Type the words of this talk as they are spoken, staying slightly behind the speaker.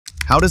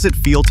How does it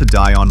feel to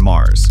die on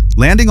Mars?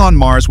 Landing on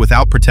Mars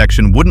without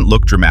protection wouldn't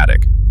look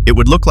dramatic. It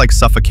would look like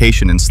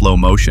suffocation in slow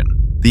motion.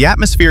 The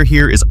atmosphere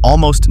here is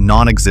almost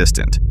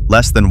non-existent,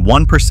 less than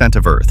 1%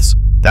 of Earth's.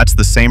 That's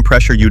the same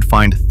pressure you'd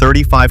find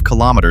 35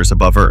 kilometers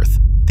above Earth.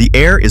 The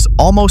air is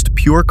almost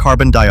pure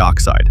carbon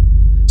dioxide.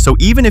 So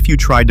even if you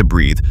tried to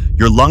breathe,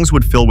 your lungs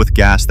would fill with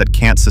gas that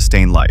can't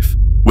sustain life.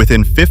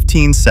 Within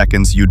 15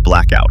 seconds, you'd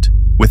black out.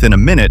 Within a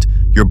minute,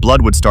 your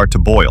blood would start to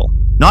boil.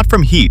 Not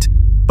from heat,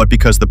 but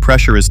because the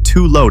pressure is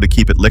too low to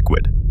keep it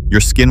liquid.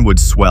 Your skin would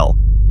swell,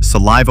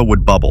 saliva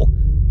would bubble,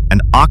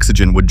 and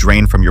oxygen would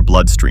drain from your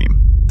bloodstream.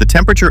 The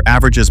temperature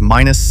averages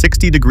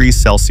 -60 degrees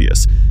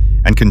Celsius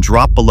and can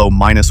drop below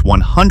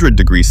 -100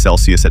 degrees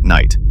Celsius at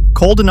night,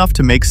 cold enough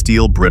to make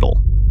steel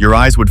brittle. Your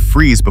eyes would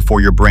freeze before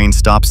your brain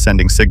stops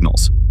sending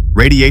signals.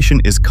 Radiation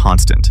is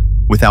constant.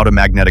 Without a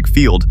magnetic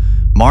field,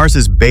 Mars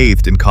is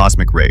bathed in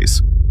cosmic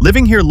rays.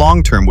 Living here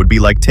long-term would be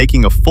like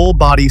taking a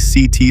full-body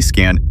CT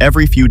scan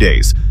every few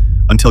days,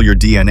 until your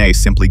DNA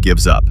simply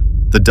gives up.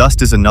 The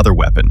dust is another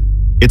weapon.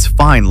 It's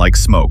fine like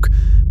smoke,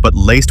 but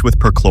laced with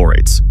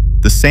perchlorates,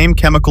 the same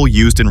chemical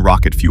used in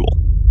rocket fuel.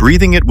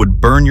 Breathing it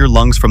would burn your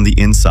lungs from the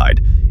inside,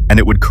 and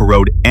it would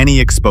corrode any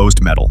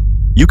exposed metal.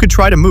 You could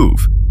try to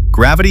move.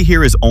 Gravity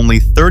here is only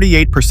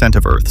 38%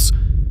 of Earth's,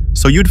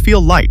 so you'd feel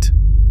light,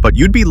 but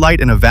you'd be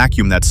light in a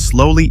vacuum that's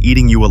slowly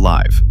eating you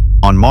alive.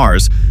 On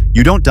Mars,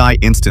 you don't die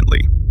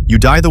instantly. You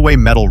die the way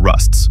metal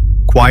rusts,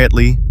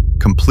 quietly,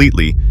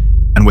 completely,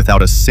 and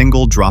without a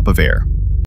single drop of air.